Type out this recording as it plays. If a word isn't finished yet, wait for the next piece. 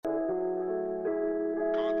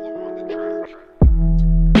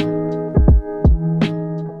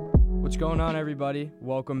going on, everybody?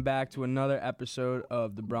 Welcome back to another episode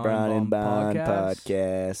of the Brawn Brawn and and Bond Bond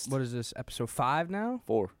podcast. What is this, episode 5 now?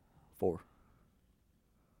 Four.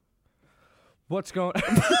 What's going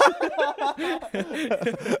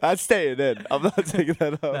I'm staying in. I'm not taking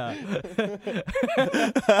that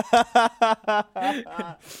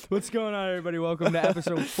out. What's going on, everybody? Welcome to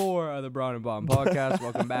episode 4 of the Brawn and Bond podcast.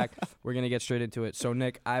 Welcome back. We're going to get straight into it. So,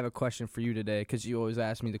 Nick, I have a question for you today because you always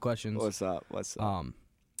ask me the questions. What's up?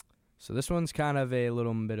 So this one's kind of a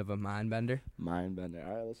little bit of a mind bender. Mind bender.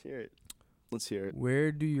 All right, let's hear it.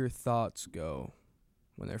 Where do your thoughts go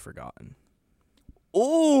when they're forgotten?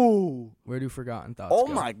 Ooh. Where do forgotten thoughts go?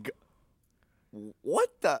 Oh, my God. What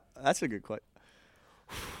the? That's a good question.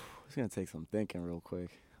 It's going to take some thinking real quick.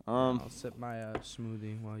 I'll sip my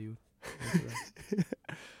smoothie while you...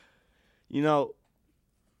 You know,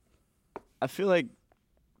 I feel like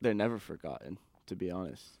they're never forgotten, to be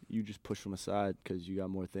honest. You just push them aside because you got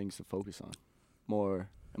more things to focus on. More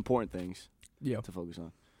important things to focus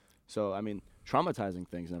on. So, I mean, traumatizing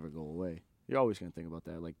things never go away. You're always going to think about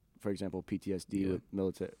that. Like, for example, PTSD with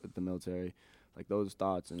the military. Like, those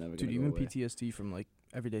thoughts are never going to go away. Dude, even PTSD from, like,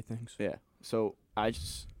 everyday things. Yeah. So, I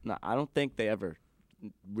don't think they ever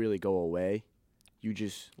really go away. You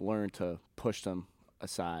just learn to push them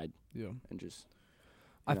aside. Yeah. And just,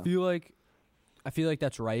 I feel like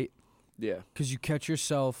that's right. Yeah. Because you catch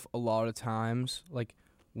yourself a lot of times, like,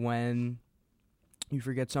 when you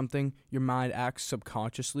forget something, your mind acts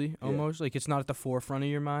subconsciously almost. Like, it's not at the forefront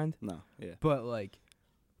of your mind. No, yeah. But, like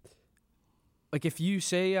if you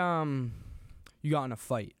say you got in a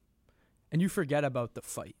fight and you forget about the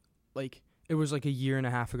fight, like, it was, like, a year and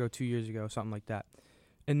a half ago, 2 years ago, something like that.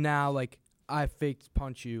 And now, like, I faked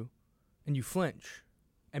punch you and you flinch,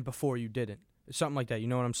 and before you didn't. Something like that, you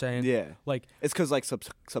know what I'm saying? Yeah. Like, it's because, like,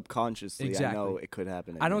 subconsciously, exactly. I know it could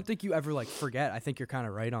happen again. I don't think you ever, like, forget. I think you're kind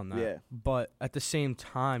of right on that. Yeah. But at the same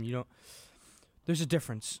time, you don't. There's a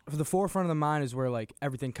difference. For the forefront of the mind is where, like,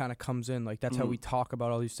 everything kind of comes in. Like, that's how we talk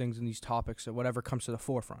about all these things and these topics or whatever comes to the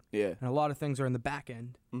forefront. Yeah. And a lot of things are in the back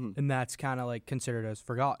end, and that's kind of, like, considered as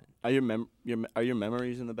forgotten. Are your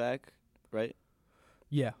memories in the back, right?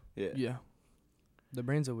 Yeah. Yeah. Yeah. The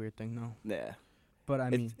brain's a weird thing, though. Yeah. But I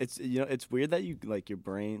mean, it's it's weird that you, like, your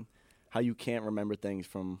brain, how you can't remember things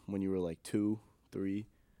from when you were, like, 2, 3.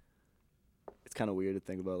 It's kind of weird to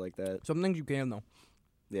think about like that. Some things you can, though.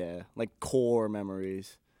 Yeah, like core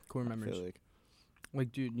memories. Core memories. I feel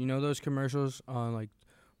like, dude, you know those commercials on, like,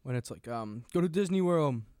 when it's like, go to Disney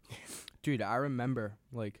World. Dude, I remember,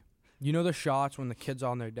 like, you know the shots when the kid's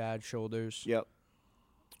on their dad's shoulders. Yep.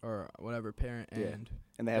 Or whatever parent, and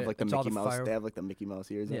they have, like, the Mickey Mouse. They have, like, the Mickey Mouse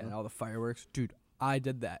ears. Yeah, and all the fireworks. Dude, I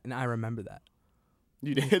did that, and I remember that.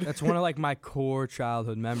 You did? That's one of, like, my core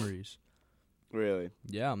childhood memories. Really?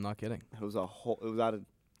 Yeah, I'm not kidding. It was out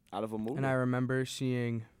of a movie. And I remember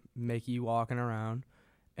seeing Mickey walking around,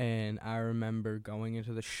 and I remember going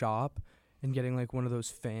into the shop and getting, like, one of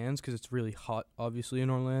those fans because it's really hot, obviously,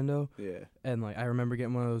 in Orlando. Yeah. And, like, I remember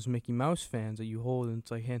getting one of those Mickey Mouse fans that you hold, and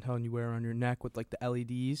it's, like, handheld and you wear around your neck with, like, the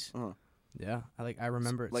LEDs. Uh-huh. Yeah, I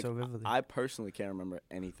remember it, like, so vividly. I personally can't remember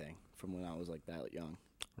anything from when I was, like, that young.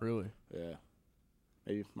 Really? Yeah.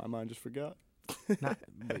 Maybe my mind just forgot. But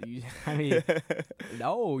I mean,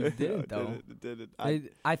 no, you didn't, though. It didn't.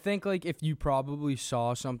 I think, like, if you probably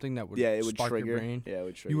saw something that would spark trigger your brain, it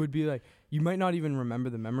would trigger. You would be like, you might not even remember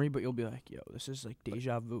the memory, but you'll be like, yo, this is, like,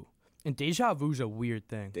 deja vu. And deja vu's a weird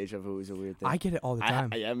thing. Deja vu is a weird thing. I get it all the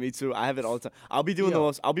time. Yeah, me too. I have it all the time. I'll be doing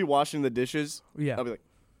I'll be washing the dishes. Yeah. I'll be like,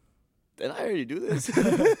 did I already do this?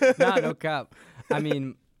 Nah, no cap. I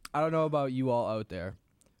mean, I don't know about you all out there,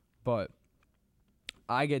 but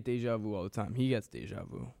I get deja vu all the time. He gets deja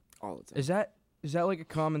vu all the time. Is that like a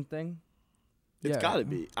common thing? It's gotta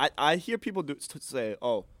be. I hear people say,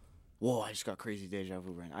 "Oh, whoa, I just got crazy deja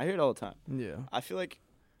vu right now." I hear it all the time. Yeah. I feel like,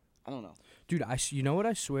 I don't know, dude. You know what?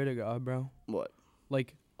 I swear to God, bro. What?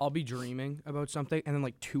 Like, I'll be dreaming about something, and then,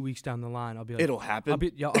 like, 2 weeks down the line, I'll be like, it'll happen. I'll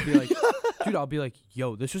be like, dude, I'll be like,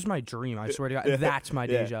 yo, this was my dream. I swear to God, that's my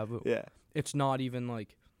deja vu. Yeah. It's not even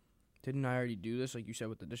like, didn't I already do this? Like you said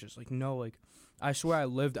with the dishes. Like, no, like, I swear I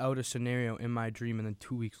lived out a scenario in my dream, and then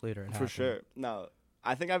 2 weeks later it happened. For sure. No,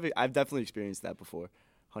 I think I've definitely experienced that before,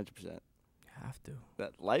 100%. You have to.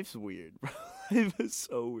 That life's weird, bro. Life is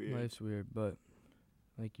so weird. Life's weird, but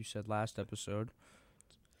like you said last episode,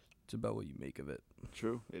 it's about what you make of it.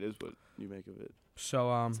 True. It is what you make of it.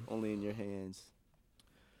 So it's only in your hands.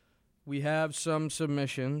 We have some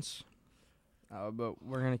submissions, but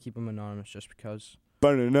we're gonna keep them anonymous just because.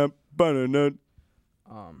 Burning up.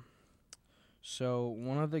 So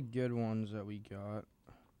one of the good ones that we got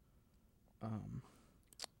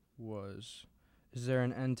was Is there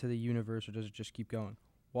an end to the universe, or does it just keep going?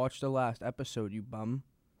 Watch the last episode, you bum.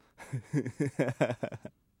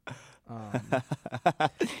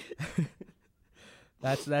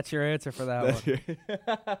 That's your answer for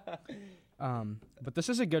that one. But this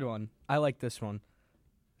is a good one. I like this one.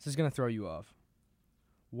 This is gonna throw you off.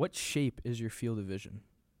 What shape is your field of vision?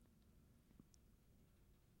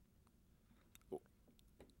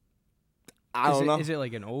 I don't know. Is it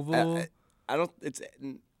like an oval? I don't.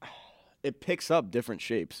 It picks up different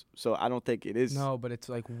shapes, so I don't think it is. No, but it's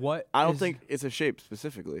like what? I don't think it's a shape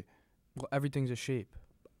specifically. Well, everything's a shape.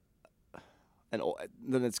 And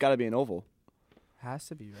then it's got to be an oval. Has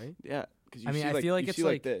to be, right? Yeah, because I mean, I feel like it's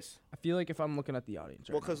like this. I feel like if I'm looking at the audience,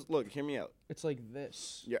 right Well, because look, hear me out. it's like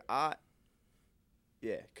this. Your eye.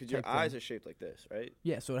 Yeah, because your Type eyes thing. are shaped like this, right?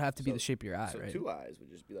 Yeah, so it'd have to be So- the shape of your eye, So right? 2 eyes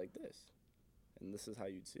would just be like this, and this is how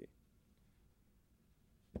you'd see.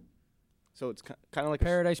 So it's kind of like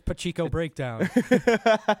Paradise Pacheco breakdown.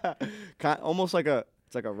 almost like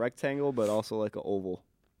it's like a rectangle, but also like an oval.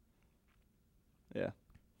 Yeah,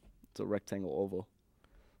 it's a rectangle oval.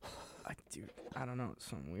 Dude, I don't know. It's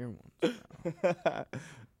some weird ones.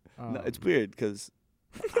 No, it's weird because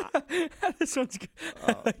This one's good.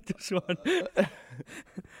 I like this one.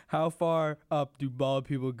 How far up do bald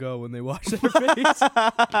people go when they wash their face? That's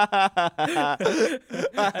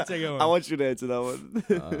a good one. I want you to answer that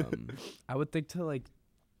one. I would think to like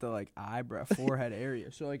the eyebrow, forehead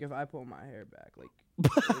area. So like if I pull my hair back, like,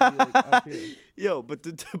 it'd be, like up here. Yo, but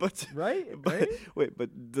Right? But, wait,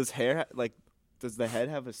 but does does the head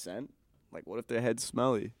have a scent? Like, what if their head's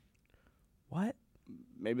smelly? What?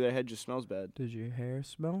 Maybe their head just smells bad. Does your hair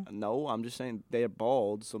smell? No, I'm just saying they're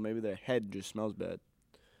bald, so maybe their head just smells bad.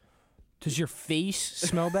 Does your face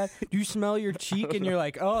smell bad? Do you smell your cheek and you're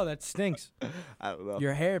like, oh, that stinks? I don't know.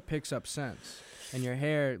 Your hair picks up scents, and your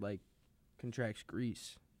hair like contracts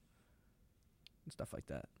grease and stuff like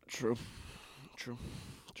that. True.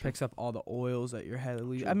 Picks up all the oils that your head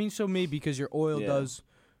leaves. I mean, so maybe because your oil does,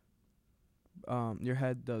 your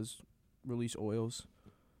head does release oils,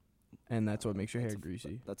 and that's what makes your hair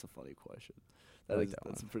greasy. That's a funny question.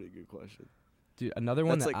 That's a pretty good question. Dude, another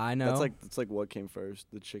one that I know. That's like what came first,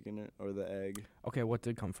 the chicken or the egg? Okay, what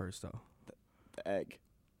did come first though? The egg.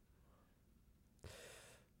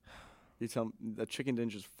 You tell me the chicken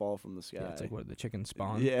didn't just fall from the sky. Yeah, it's like what the chicken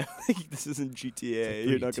spawn. Yeah, this isn't GTA. Like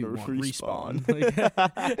You're not 3, gonna 2, 1, respawn.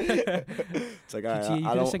 It's like GTA, you I could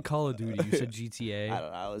don't. have said Call of Duty. You said GTA. I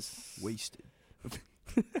don't know. I was Wasted.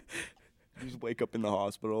 You just wake up in the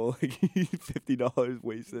hospital, like $50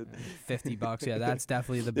 wasted. $50. Yeah, that's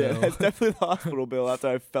definitely the bill. Yeah, that's definitely the hospital bill after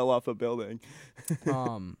I fell off a building.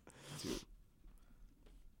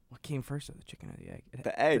 What came first, the chicken or the egg?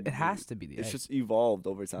 The egg. It has to be the egg. It's just evolved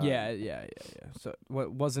over time. Yeah. So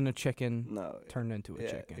what wasn't a chicken turned into a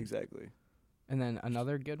chicken. Exactly. And then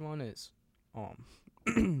another good one is, I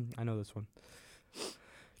know this one.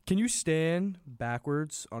 Can you stand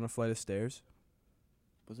backwards on a flight of stairs?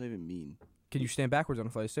 What does that even mean? Can you stand backwards on a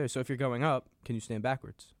flight of stairs? So if you're going up, can you stand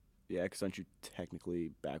backwards? Yeah, because aren't you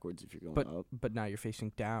technically backwards if you're going up? But now you're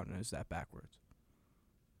facing down, and is that backwards?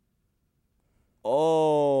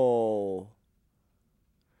 Oh.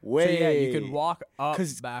 Wait. So yeah, you can walk up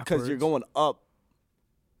backwards. Because you're going up.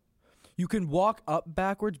 You can walk up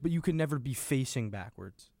backwards, but you can never be facing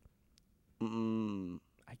backwards.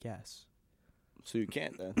 I guess. So you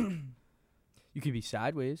can't then. You could be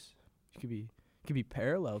sideways. You could be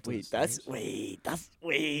parallel to It's trippy.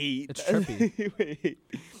 Wait.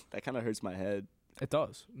 That kind of hurts my head. It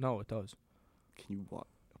does. No, it does. Can you walk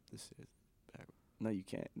up the stairs backwards? No, you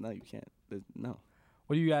can't. No.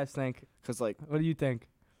 What do you guys think? What do you think?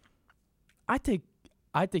 I think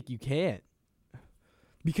you can't.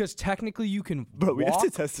 Because technically you can Bro, walk, we have to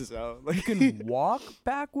test this out. you can walk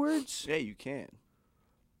backwards, Yeah, you can.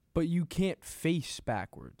 but you can't face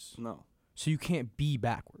backwards. No. So you can't be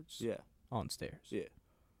backwards Yeah. on stairs. Yeah.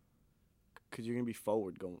 Because you're going to be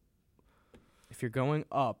forward going. If you're going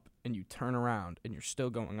up and you turn around and you're still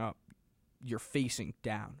going up, you're facing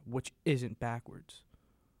down, which isn't backwards.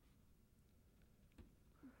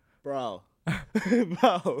 Bro.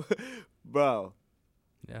 Bro.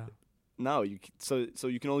 Yeah. No, so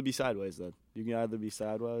you can only be sideways then. You can either be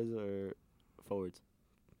sideways or forwards.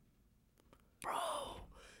 Bro,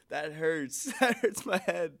 that hurts. That hurts my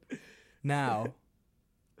head. Now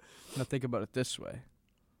think about it this way.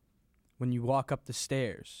 When you walk up the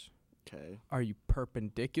stairs, okay, are you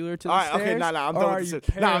perpendicular to the all right, stairs? okay, no, I'm done with the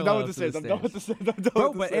stairs. No, I'm done with the stairs. I'm done with the stairs.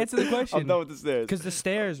 Bro, but answer the question. I'm done with the stairs. Because the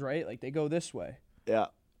stairs, right, like they go this way. Yeah.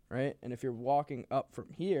 Right? And if you're walking up from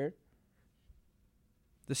here,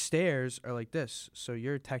 the stairs are like this. So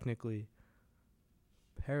you're technically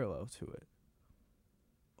parallel to it.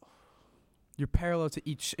 you're parallel to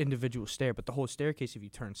each individual stair, but the whole staircase, if you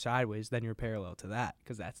turn sideways, then you're parallel to that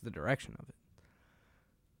because that's the direction of it.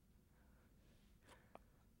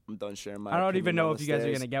 I'm done sharing my I don't even opinion know on if the you guys are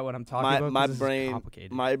stairs. going to get what I'm talking about. My 'cause this brain, is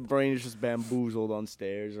complicated. my brain is just bamboozled on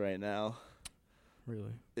stairs right now.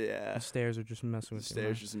 Really? Yeah. The stairs are just messing The with you.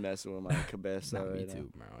 stairs just messing with my cabeza Not right me now.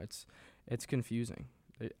 too, bro. It's confusing.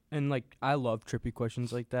 And, like, I love trippy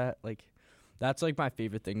questions like that. Like, that's, like, my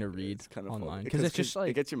favorite thing to read It's kind of online. Because it's just,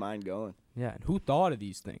 like... It gets your mind going. Yeah, and who thought of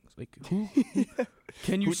these things? Like, who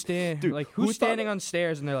can you stand... dude, like, who who's standing on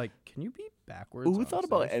stairs and they're like, can you be backwards Who on thought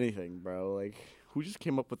about stairs? anything, bro? Like, who just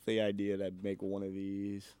came up with the idea to make one of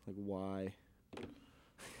these? Like, why?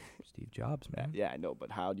 Steve Jobs, man. Yeah, I know,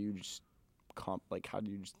 but how do you just how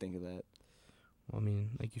do you just think of that? Well, I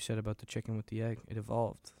mean, like you said about the chicken with the egg, it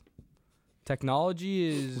evolved. Technology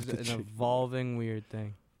is an evolving weird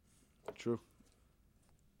thing. True.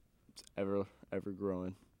 It's ever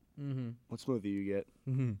growing. Mm-hmm. What smoothie you get?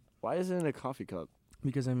 Mm-hmm. Why is it in a coffee cup?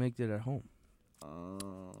 Because I make it at home.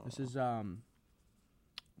 Oh. This is I'm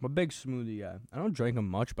a big smoothie guy. I don't drink them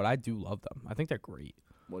much, but I do love them. I think they're great.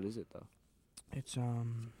 What is it though? It's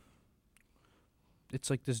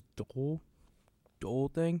like this dole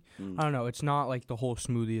thing. Mm. I don't know. It's not like the whole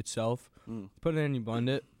smoothie itself. Put it in, you blend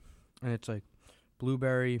it, and it's like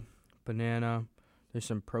blueberry, banana. There's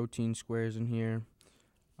some protein squares in here.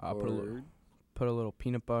 Put a little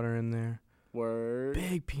peanut butter in there. Word.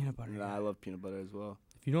 Big peanut butter. Nah, I love peanut butter as well.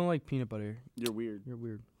 If you don't like peanut butter, You're weird. you're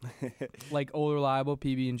weird. Like Old Reliable,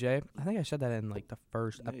 PB&J. I think I said that in like the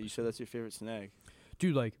first Yeah, episode. you said that's your favorite snack.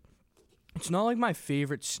 Dude, like, it's not like my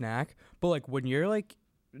favorite snack, but like when you're like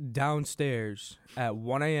downstairs at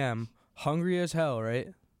 1 a.m., hungry as hell, right?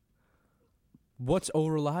 What's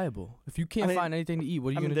Old Reliable? If you can't find anything to eat, what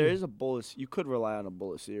are you going to do? There is a bowl of, you could rely on a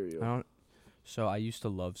bowl of cereal. So I used to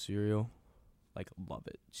love cereal. Like, love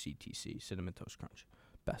it. CTC, Cinnamon Toast Crunch.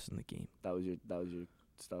 Best in the game. That was your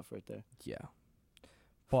stuff right there. Yeah.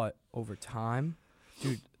 But over time,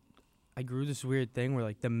 dude, I grew this weird thing where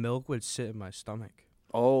like the milk would sit in my stomach.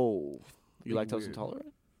 Oh. You Like lactose weird.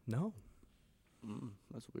 intolerant? No.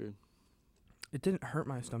 That's weird. It didn't hurt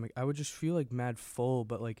my stomach. I would just feel like mad full,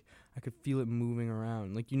 but like I could feel it moving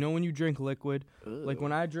around. Like, you know when you drink liquid? Like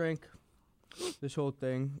when I drank this whole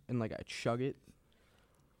thing and like I chug it,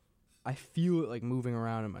 I feel it like moving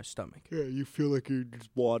around in my stomach. Yeah, you feel like you're just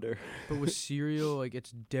water. But with cereal, like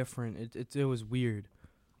it's different. It was weird.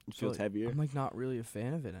 It feels heavier. I'm like not really a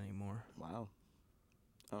fan of it anymore. Wow.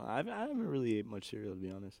 I haven't really ate much cereal, to be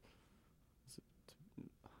honest.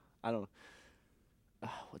 I don't.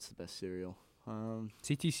 What's the best cereal?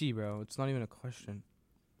 CTC, bro. It's not even a question.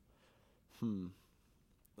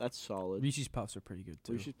 That's solid. Reese's Puffs are pretty good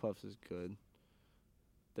too. Reese's Puffs is good.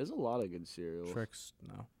 There's a lot of good cereals. Tricks,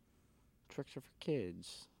 no. Tricks are for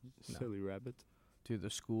kids. No. Silly rabbit. Dude, the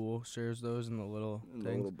school serves those in the little In the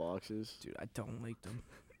things. little boxes. Dude, I don't like them.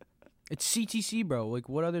 It's CTC, bro. Like,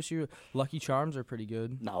 what other cereal? Lucky Charms are pretty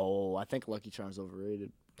good. No, I think Lucky Charms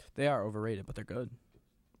overrated. They are overrated, but they're good.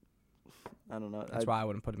 I don't know. That's why I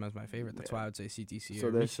wouldn't put them as my favorite. That's why I would say CTC So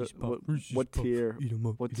or there's Reese's Puff. Reese's what Puff. tier? Eat 'em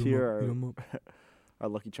up, What eat 'em tier up, eat 'em up. are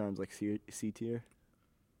Lucky Charms, like C tier?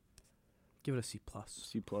 Give it a C plus.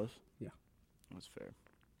 C plus? Yeah. That's fair.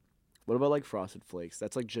 What about like Frosted Flakes?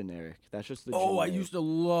 That's like generic. That's just the. Oh, I generic. used to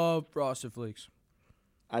love Frosted Flakes.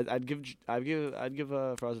 I'd give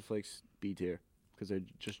Frosted Flakes B tier because they're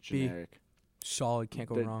just B. generic. Solid, can't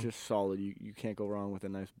go They're wrong. just solid. You can't go wrong with a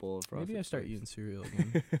nice bowl of Frosted. Maybe I start Flakes. eating cereal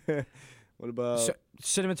again. What about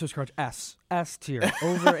Cinnamon Toast Crunch? S tier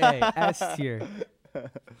over A. S tier.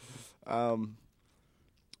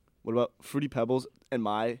 What about Fruity Pebbles? And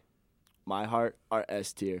my heart are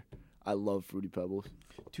S tier. I love Fruity Pebbles.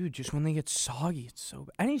 Dude, just when they get soggy, it's so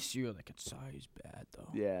bad. Any cereal that gets soggy is bad, though.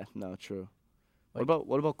 Yeah, no, true. Like-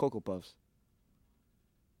 what about Cocoa Puffs?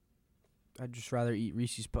 I'd just rather eat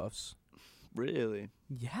Reese's Puffs. Really?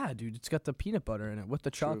 Yeah, dude, it's got the peanut butter in it with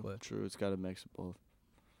the chocolate. True. It's got a mix of both.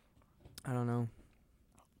 I don't know.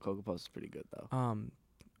 Cocoa Puffs is pretty good though.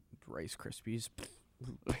 Rice Krispies.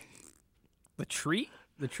 The treat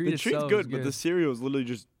The itself treat's is good, but the cereal is literally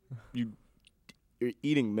just you're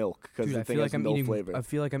eating milk because Dude, the thing has no flavor. I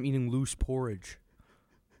feel like I'm eating loose porridge.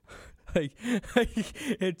 like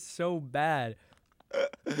it's so bad.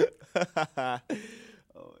 Oh my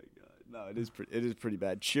god. No, it is pretty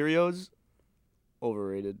bad. Cheerios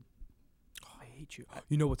overrated. Oh, I hate you.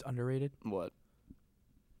 You know what's underrated? What?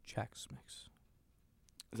 Chex Mix.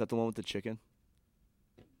 Is that the one with the chicken?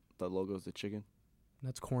 The logo's the chicken?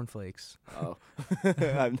 That's cornflakes. Oh.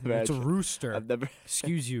 I've never It's a rooster. I've never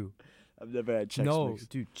Excuse you. I've never had Chex Mix.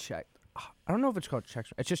 Dude, Chex. I don't know if it's called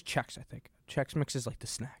Chex. It's just Chex, I think. Chex Mix is like the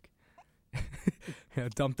snack. Yeah,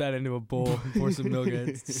 dump that into a bowl and pour some milk in it.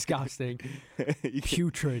 It's disgusting.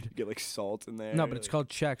 Putrid. You get like salt in there. No, but it's called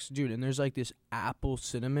Chex, dude. And there's like this apple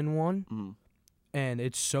cinnamon one, and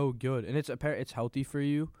it's so good. And it's healthy for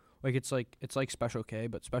you. Like it's like Special K,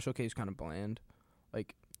 but Special K is kind of bland.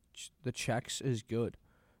 Like the Chex is good.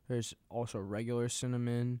 There's also regular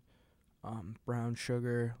cinnamon, brown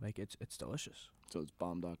sugar. Like it's delicious. So it's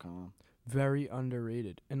bomb.com. Very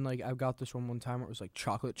underrated. And like I got this one time where it was like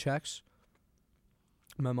chocolate Chex.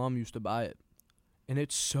 My mom used to buy it, and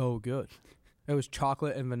it's so good. It was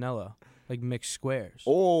chocolate and vanilla, like mixed squares.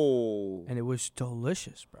 Oh. And it was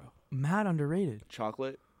delicious, bro. Mad underrated.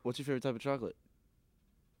 Chocolate? What's your favorite type of chocolate?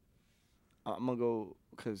 I'm going to go,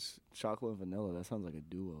 because chocolate and vanilla, that sounds like a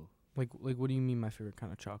duo. Like what do you mean my favorite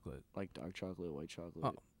kind of chocolate? Like dark chocolate, white chocolate.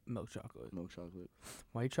 Oh, milk chocolate. Milk chocolate.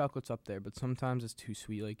 White chocolate's up there, but sometimes it's too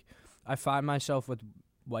sweet. Like, I find myself with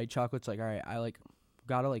white chocolates, like, all right, I, like,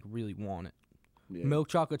 gotta, like, really want it. Yeah. Milk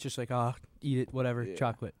chocolate's just like, eat it, whatever,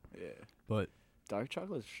 chocolate. Yeah. But dark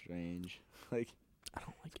chocolate's strange. Like, I don't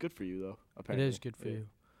like it's good for you, though, apparently. It is good for you.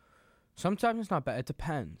 Sometimes it's not bad. It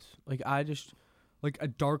depends. Like, like, a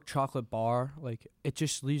dark chocolate bar, like, it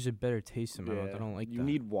just leaves a bitter taste in my mouth. I don't like that. You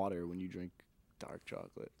need water when you drink dark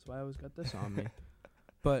chocolate. That's why I always got this on me.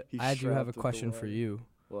 But I do have a question for you.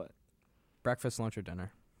 What? Breakfast, lunch, or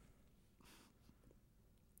dinner?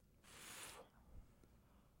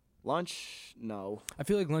 Lunch, no. I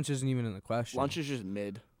feel like lunch isn't even in the question. Lunch is just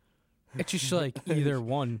mid. It's just like either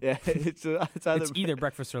one. Yeah, it's either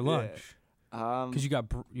breakfast or lunch. Because you got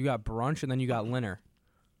brunch and then you got dinner.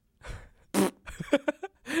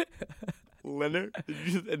 Linner? Did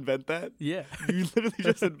you just invent that? Yeah. You literally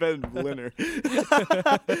just invented Linner.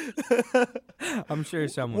 I'm sure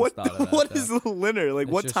someone's thought of that. What is Linner? Like,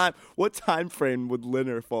 what time frame would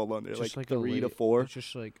Linner fall under? Like 3 to 4? It's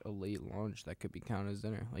just like a late lunch that could be counted as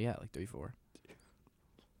dinner. Like, yeah, like 3, 4.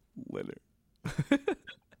 Linner.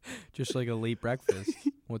 Just like a late breakfast.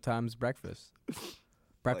 What time's breakfast?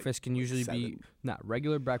 Breakfast can usually 7.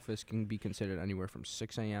 Regular breakfast can be considered anywhere from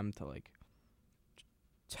 6 a.m. to like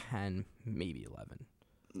 10, maybe 11.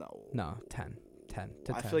 No, 10 to 10.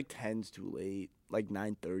 I feel like 10's too late. Like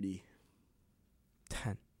 9:30.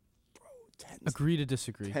 10. Bro, 10. Agree to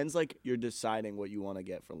disagree. 10's like you're deciding what you want to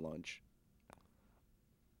get for lunch.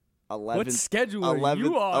 11. What schedule are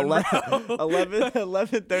you on,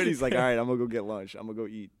 11:30's like, all right, I'm going to go get lunch. I'm going to go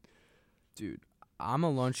eat. Dude, I'm a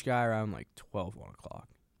lunch guy around like 12, 1 o'clock.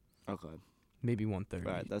 Okay. Maybe 1:30.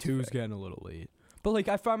 Right, that's 2's getting a little late. But, like,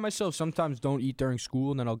 I find myself sometimes don't eat during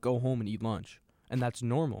school, and then I'll go home and eat lunch. And that's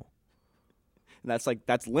normal. And that's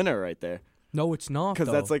Linner right there. No, it's not,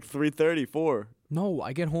 because that's like 3:30, 4. No,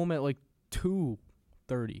 I get home at, like,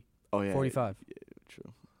 2:30. Oh, yeah. 45. Yeah,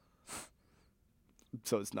 true.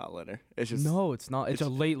 So it's not Linner. It's just no, it's not. It's a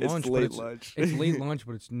late lunch. It's late lunch. It's late lunch,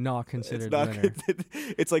 but it's not considered dinner.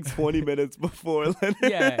 It's like 20 minutes before Linner.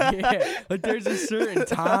 Yeah. Like there's a certain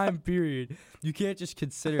time period. You can't just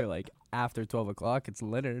consider like after 12 o'clock. It's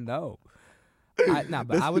dinner. No.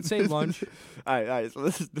 But I would say lunch. All right. So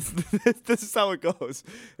this is how it goes.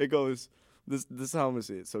 It goes. This is how I'm gonna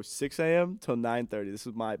see it. So 6 a.m. till 9:30. This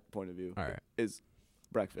is my point of view. All right. Is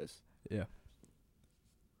breakfast. Yeah.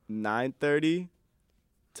 9:30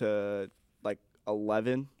 to like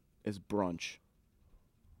 11 is brunch.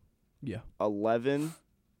 Yeah. 11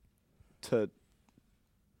 to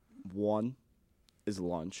 1 is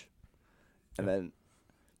lunch. And then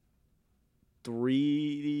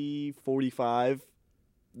 3:45,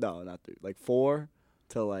 no, not 3, like 4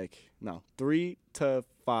 to like, no, 3 to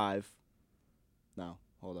 5, no,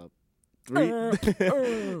 hold up.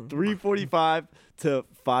 3:45 to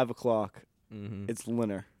 5 o'clock, it's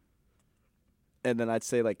dinner. And then I'd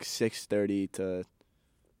say like 6:30 to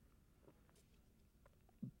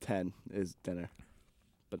 10 is dinner.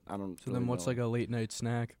 But I don't. So then, what's like a late night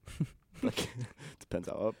snack? Like, depends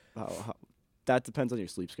how that depends on your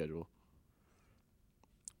sleep schedule.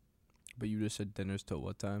 But you just said dinner's till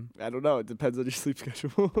what time? I don't know. It depends on your sleep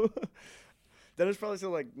schedule. Dinner's probably still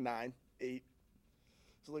like 9, 8.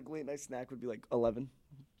 So like late night snack would be like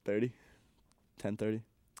 11:30, 10:30.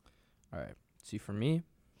 All right. See, for me,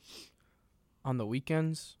 on the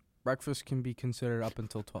weekends, breakfast can be considered up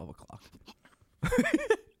until 12 o'clock.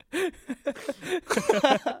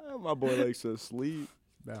 My boy likes to sleep.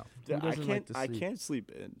 No, I can't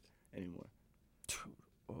sleep in anymore.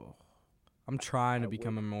 Oh. I'm trying to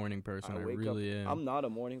become a morning person. I really am. I'm not a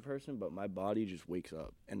morning person, but my body just wakes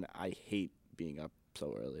up, and I hate being up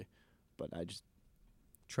so early. But I just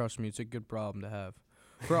trust me, it's a good problem to have.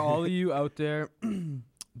 For all of you out there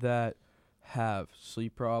that have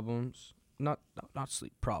sleep problems, not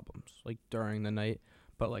sleep problems like during the night,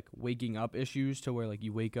 but like waking up issues to where like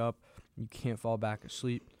you wake up, you can't fall back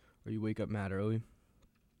asleep, or you wake up mad early.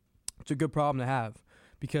 It's a good problem to have,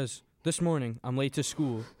 because this morning I'm late to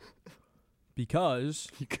school because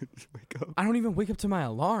You couldn't wake up. I don't even wake up to my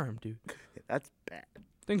alarm, dude. That's bad.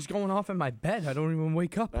 Things going off in my bed. I don't even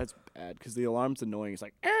wake up. That's bad because the alarm's annoying. It's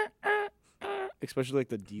like, especially like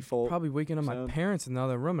the default. Probably waking up sound. my parents in the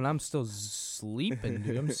other room, and I'm still sleeping,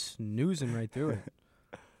 dude. I'm snoozing right through it.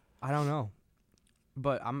 I don't know,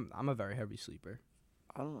 but I'm a very heavy sleeper.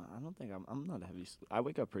 I don't think I'm not a heavy sleeper. I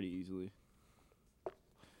wake up pretty easily.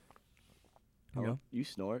 No? You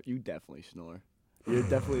snore? You definitely snore. You're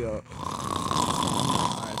definitely a.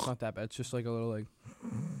 Alright, it's not that bad. It's just like a little like.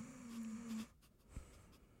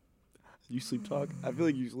 You sleep talk? I feel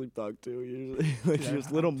like you sleep talk too. Usually, like Yeah.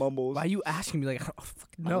 just little mumbles. Why are you asking me? Like, oh, fuck,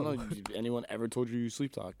 I no. don't know. Anyone ever told you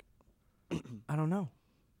sleep talk? I don't know.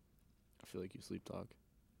 I feel like you sleep talk.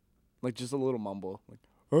 Like just a little mumble. Like.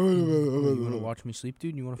 You want to watch me sleep,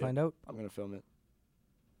 dude? You want to find out? I'm gonna film it.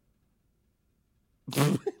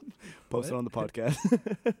 Post it on the podcast.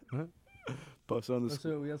 What? Post it on the.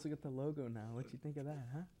 So we also get the logo now. What you think of that,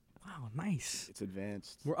 huh? Wow, nice. It's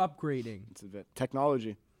advanced. We're upgrading. It's advanced.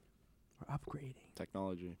 Technology. We're upgrading.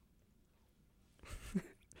 Technology.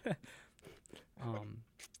 But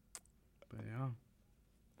yeah.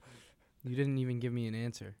 You didn't even give me an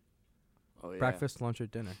answer. Oh yeah. Breakfast, lunch, or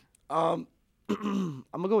dinner? I'm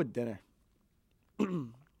gonna go with dinner.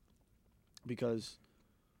 Because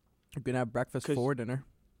You can have breakfast 'Cause- for dinner.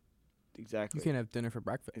 exactly. You can't have dinner for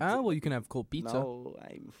breakfast. Exa- Well, you can have cold pizza. No,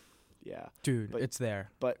 yeah. Dude, but- it's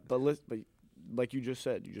there. But like you just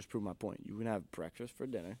said, you just proved my point. You can have breakfast for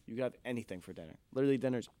dinner. You can have anything for dinner. Literally,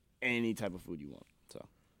 dinner's any type of food you want. So,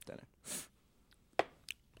 dinner.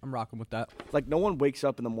 I'm rocking with that. Like no one wakes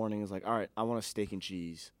up in the morning and is like, all right, I want a steak and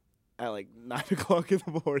cheese at like 9 o'clock in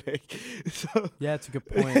the morning. So Yeah, it's a good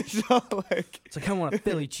point. so like It's like, I want a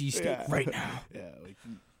Philly cheesesteak Yeah. right now. yeah, like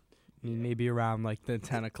Maybe around like the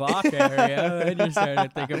 10 o'clock area. Then you're starting to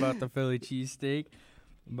think about the Philly cheesesteak.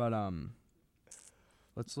 But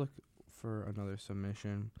let's look for another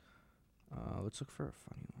submission. Let's look for a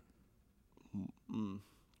funny one.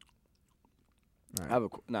 All right.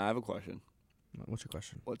 I have a question. What's your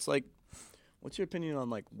question? What's your opinion on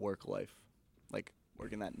like work life? Like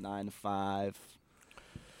working that 9 to 5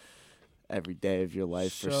 every day of your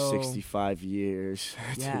life for So- 65 years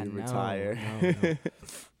Yeah, to no, retire. no.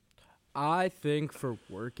 I think for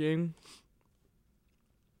working,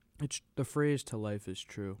 it's the phrase "to life is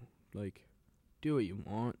true." Like, do what you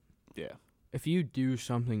want. Yeah. If you do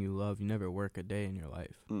something you love, you never work a day in your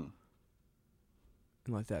life. Mm.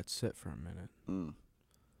 And let that sit for a minute, Mm.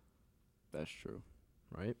 That's true.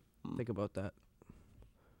 right? Mm. Think about that.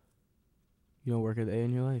 You don't work a day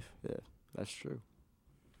in your life. That's true.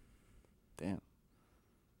 Damn.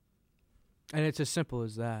 And it's as simple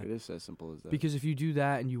as that. It is as simple as that. Because if you do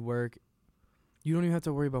that and you work, you don't even have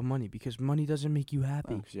to worry about money, because money doesn't make you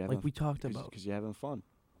happy, 'cause you like haven't- we talked about. Because you're having fun.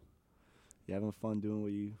 You're having fun doing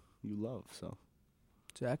what you love. So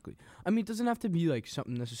Exactly. I mean, it doesn't have to be like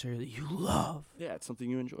something necessarily you love. yeah, it's something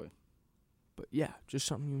you enjoy. But yeah, just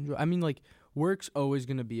something you enjoy. I mean, like, work's always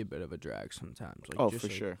going to be a bit of a drag sometimes. Like, just, For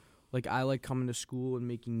like, sure. Like, I like coming to school and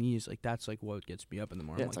making these. Like, that's, like, what gets me up in the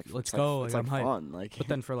morning. Yeah, I'm it's like, like let's it's go. Like, it's Like, like I'm hyped. fun. Like, But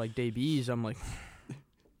then for, like, day B's, I'm like,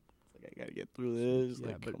 I gotta get through this. yeah.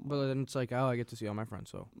 Like, come But then it's like, oh, I get to see all my friends,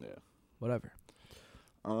 so on. Yeah. whatever.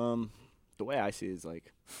 The way I see it is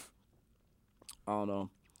like, I don't know.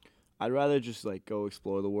 I'd rather just like go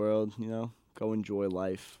explore the world. You know, go enjoy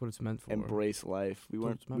life, That's what it's meant for. embrace life. We That's what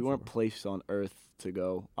weren't it's meant we weren't for. placed on Earth to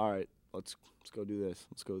go. All right, let's go do this.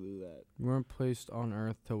 Let's go do that. We weren't placed on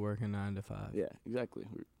Earth to work a 9 to 5. Yeah, exactly.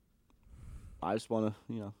 I just wanna,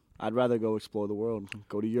 I'd rather go explore the world.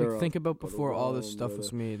 Go to Europe. Like, think about go to before all this Rome, stuff go was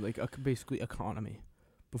to- made, like, basically economy.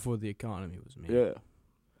 Before the economy was made. Yeah,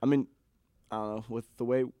 I mean, I don't know. With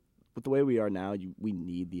the way we are now, we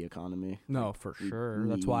need the economy. No, for We sure.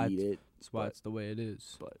 That's why need it. That's why but- it's the way it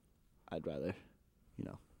is. I'd rather,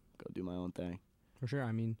 go do my own thing. For sure.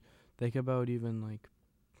 I mean, think about even, like,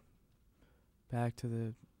 back to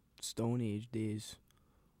the Stone Age days.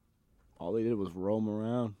 All they did was roam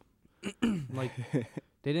around. Like,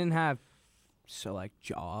 they didn't have select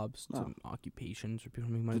jobs to No. occupations for people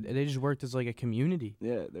to make money. They just worked as, like, a community.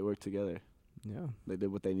 Yeah, they worked together. Yeah, They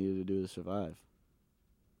did what they needed to do to survive.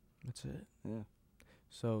 that's it. Yeah.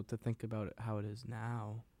 So to think about it how it is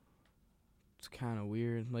now, it's kind of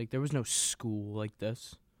weird. Like, there was no school like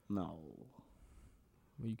this. No.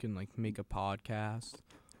 Where you can, like, make a podcast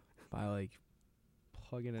by, like,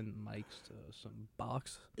 plugging in mics to some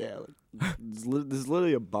box. Yeah, like, there's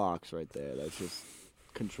literally a box right there that's just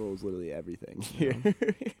controls literally everything Yeah. here.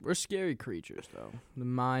 We're scary creatures, though. The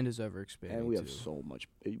mind is ever expanding. And we have too. so much.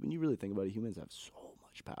 When you really think about it, humans have so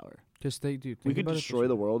much power. Just they do. We could destroy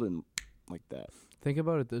the world and like that. Think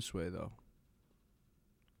about it this way, though.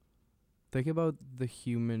 Think about the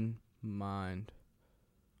human mind.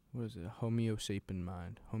 What is it? Homo sapien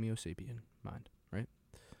mind. Right?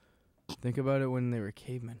 Think about it when they were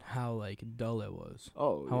cavemen. How like dull it was.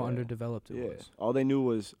 Oh, how yeah. underdeveloped it Yeah. was. All they knew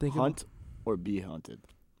was Think hunt or be hunted.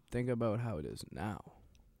 Think about how it is now.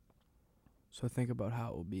 So think about how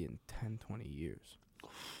it will be in 10, 20 years.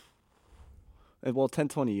 Well, 10,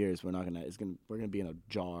 20 years, we're gonna be in a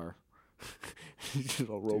jar. Just a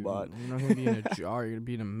robot. Dude, you're not gonna be in a jar. You're gonna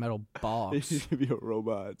be in a metal box. You're gonna be a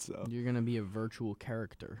robot. So You're gonna be a virtual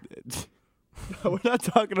character. we're not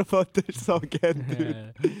talking about this again,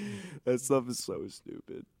 dude. That stuff is so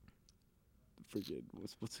stupid. Forget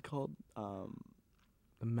what's it called?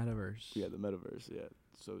 The metaverse. Yeah, the metaverse. Yeah,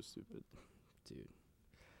 so stupid, dude.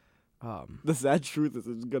 The sad truth is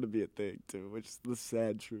it's gonna be a thing too, which is the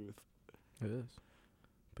sad truth. It is.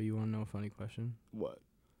 But you want to know a funny question? What?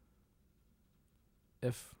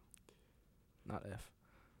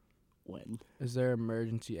 When? Is there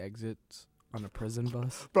emergency exits on a prison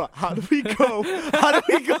bus? Bro, how do we go? How do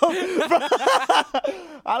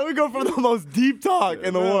we go from the most deep talk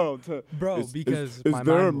in the world to Because is my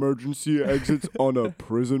there mind emergency exits on a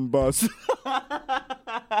prison bus?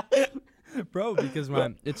 Bro, because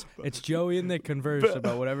it's Joey and Nick converse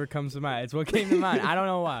about whatever comes to mind. It's what came to mind. I don't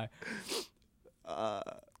know why.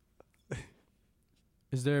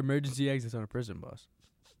 Is there emergency exits on a prison bus?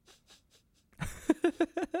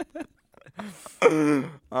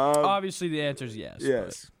 Obviously, the answer is yes.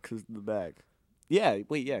 Yes, because the bag. Yeah,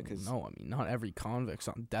 wait, yeah, because no, I mean not every convict's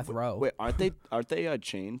on death row. Wait, aren't they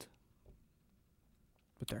chained?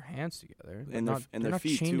 With their hands together, And they're their not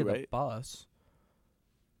feet chained too, to the right? bus.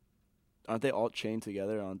 Aren't they all chained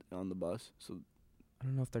together on the bus? So I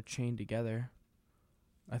don't know if they're chained together.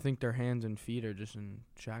 I think their hands and feet are just in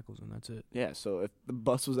shackles, and that's it. yeah, so if the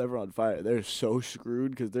bus was ever on fire, they're so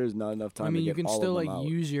screwed because there's not enough time. I mean, to you get can all still of them like out.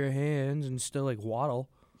 use your hands and still like waddle.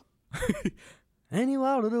 And he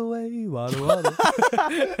waddled away, waddle.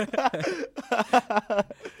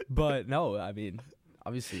 But no, I mean,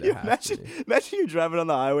 obviously there has to be. Imagine you driving on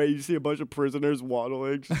the highway, you see a bunch of prisoners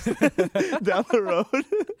waddling just down the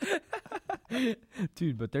road.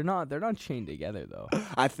 Dude, but they're not chained together though.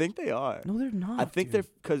 I think they are. No, they're not. I think they're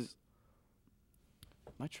because.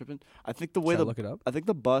 Am I tripping? I think the way Should I look it up? I think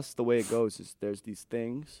the bus, the way it goes is there's these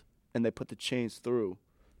things, and they put the chains through,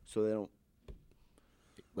 so they don't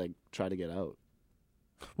like try to get out.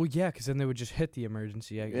 Well, yeah, because then they would just hit the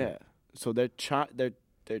emergency exit. Yeah. So they're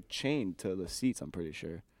chained to the seats. I'm pretty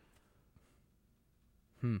sure.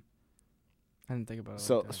 I didn't think about it.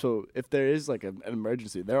 So like that. so if there is like an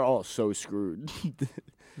emergency, they're all so screwed.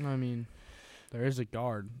 No, I mean, there is a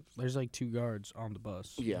guard. There's like 2 guards on the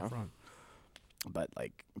bus. In Yeah. the front. But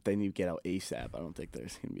like if they need to get out ASAP, I don't think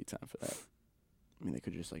there's gonna be time for that. I mean, they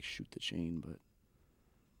could just like shoot the chain, but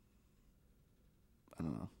I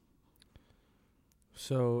don't know.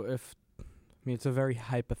 So it's a very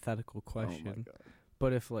hypothetical Oh my question. God.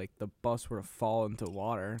 But if like the bus were to fall into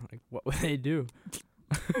water, like what would they do?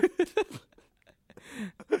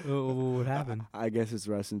 What would happen? I guess it's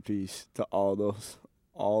rest in peace to all those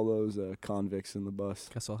convicts in the bus.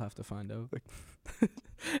 Guess I'll have to find out.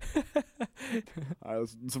 All right,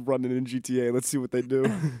 let's run it in GTA. Let's see what they do.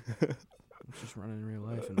 Just running in real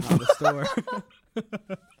life and not the store.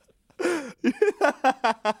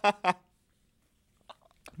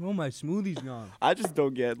 Oh, my smoothie's gone. I just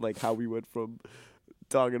don't get like how we went from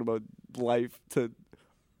talking about life to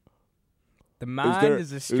The mind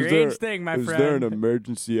is a strange thing, my friend. Is there an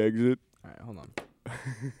emergency exit All right, hold on.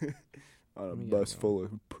 on a Let me get bus it full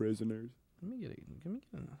of prisoners? Let me get another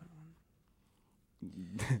one.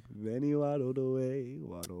 Then he waddled away.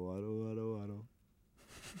 Waddle, waddle, waddle, waddle.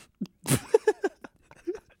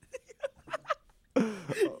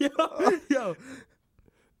 Yo.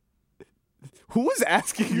 Who was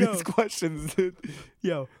asking Yo. these questions, dude?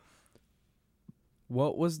 Yo.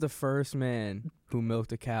 What was the first man who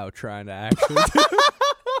milked a cow trying to actually do?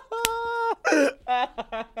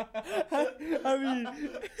 I mean,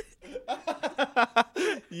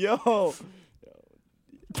 Yo.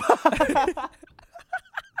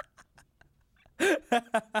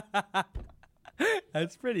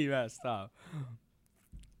 that's pretty messed up.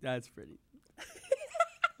 That's pretty.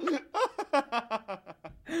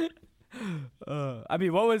 I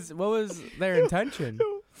mean, what was their intention?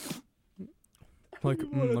 Like,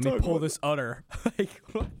 let me pull this udder. Like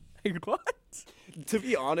what? To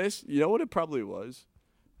be honest, you know what it probably was?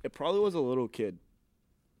 It probably was a little kid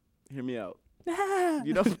Hear me out.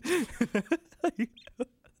 You know.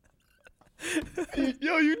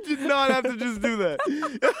 Yo, you did not have to just do that.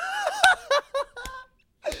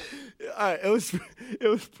 All right, it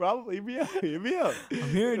was probably hear me out. I'm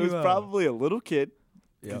hearing you. It was probably a little kid.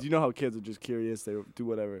 Because you know how kids are just curious, they do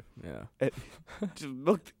whatever. Yeah. And just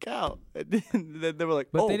milk the cow. And then they were like,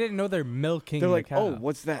 but they didn't know they're milking they're the like, cow. oh,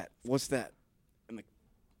 what's that? What's that? And like,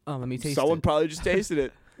 oh, let me taste someone it. probably just tasted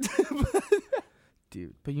it.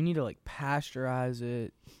 Dude, but you need to like pasteurize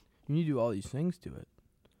it. You need to do all these things to it.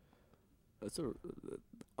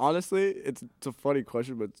 Honestly, it's a funny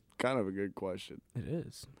question, but it's kind of a good question. It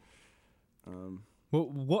is.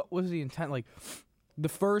 What was the intent? Like, the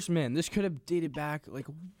first man, this could have dated back, like,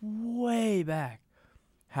 way back.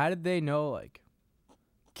 How did they know, like,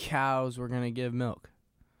 cows were going to give milk?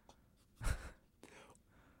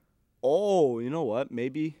 Oh, you know what?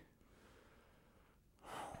 Maybe.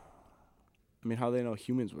 I mean, how do they know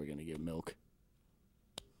humans were going to give milk?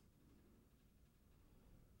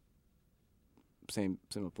 Same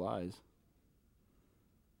applies.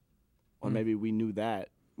 Or maybe we knew that.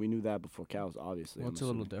 We knew that before cows, obviously. Well, it's a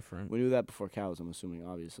little different. We knew that before cows, I'm assuming,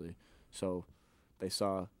 obviously. So they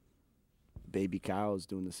saw baby cows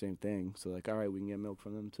doing the same thing. So, like, all right, we can get milk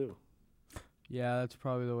from them, too. Yeah, that's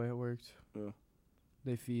probably the way it worked. Yeah.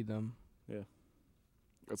 They feed them. Yeah.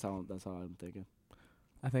 That's how I'm thinking.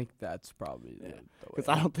 I think that's probably the way. Because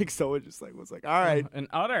I don't think someone just, like, was like, all right. An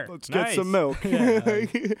udder. Let's get some milk. Yeah,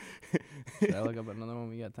 should I look up another one?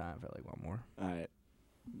 We got time for, like, one more. All right.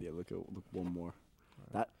 Yeah, look one more.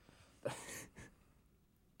 That,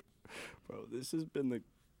 bro, this has been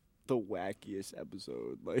the wackiest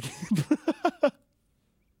episode. Like, I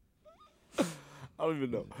don't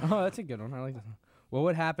even know. Oh, that's a good one. I like this one. What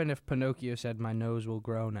would happen if Pinocchio said, "My nose will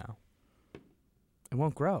grow now"? It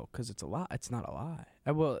won't grow because it's a lie. It's not a lie.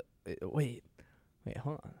 Wait,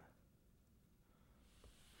 hold on.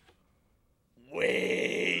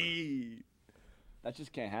 Wait, that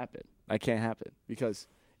just can't happen. That can't happen because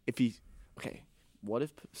if he, okay. What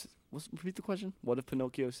if? Repeat the question. What if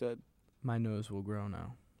Pinocchio said, "My nose will grow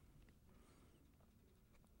now"?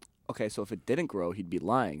 Okay, so if it didn't grow, he'd be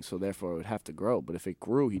lying. So therefore, it would have to grow. But if it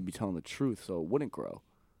grew, he'd be telling the truth. So it wouldn't grow.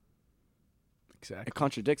 Exactly. It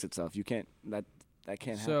contradicts itself. You can't. That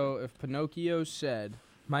can't happen. So if Pinocchio said,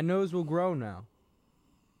 "My nose will grow now,"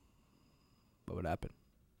 what would happen?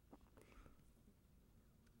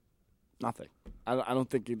 Nothing. I don't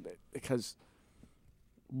think because.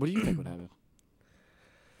 What do you think would happen?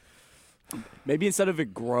 Maybe instead of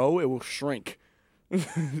it grow, it will shrink.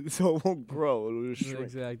 So it won't grow. It will just shrink. The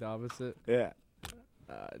exact opposite. Yeah.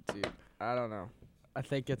 Dude, I don't know. I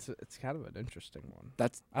think it's kind of an interesting one.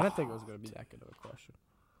 I don't think it was going to be that good of a question.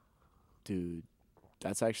 Dude,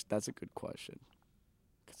 that's a good question.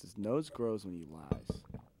 Because his nose grows when he lies.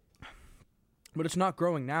 But it's not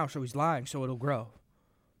growing now, so he's lying, so it'll grow.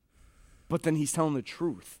 But then he's telling the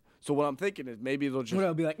truth. So what I'm thinking is maybe it'll just...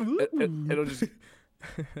 It'll be like... it'll just...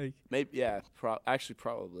 maybe, yeah, actually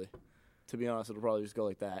probably. To be honest, it'll probably just go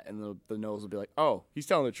like that, and the nose will be like, oh, he's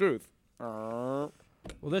telling the truth. Well,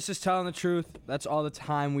 this is telling the truth. That's all the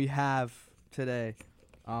time we have today.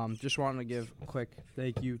 Just wanted to give a quick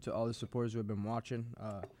thank you to all the supporters who have been watching.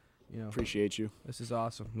 Appreciate you. This is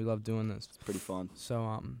awesome. We love doing this. It's pretty fun.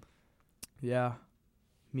 So, yeah.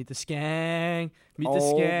 Meet the skang. Meet the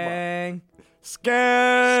skang.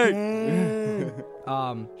 Skang!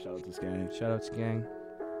 Shout out to Skang. Shout out to Skang.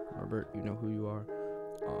 Robert, you know who you are.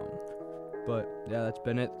 But yeah, that's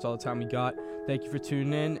been it. That's all the time we got. Thank you for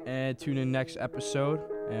tuning in, and tune in next episode,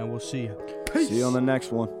 and we'll see you. Peace. See you on the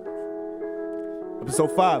next one.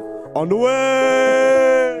 Episode 5 on the way.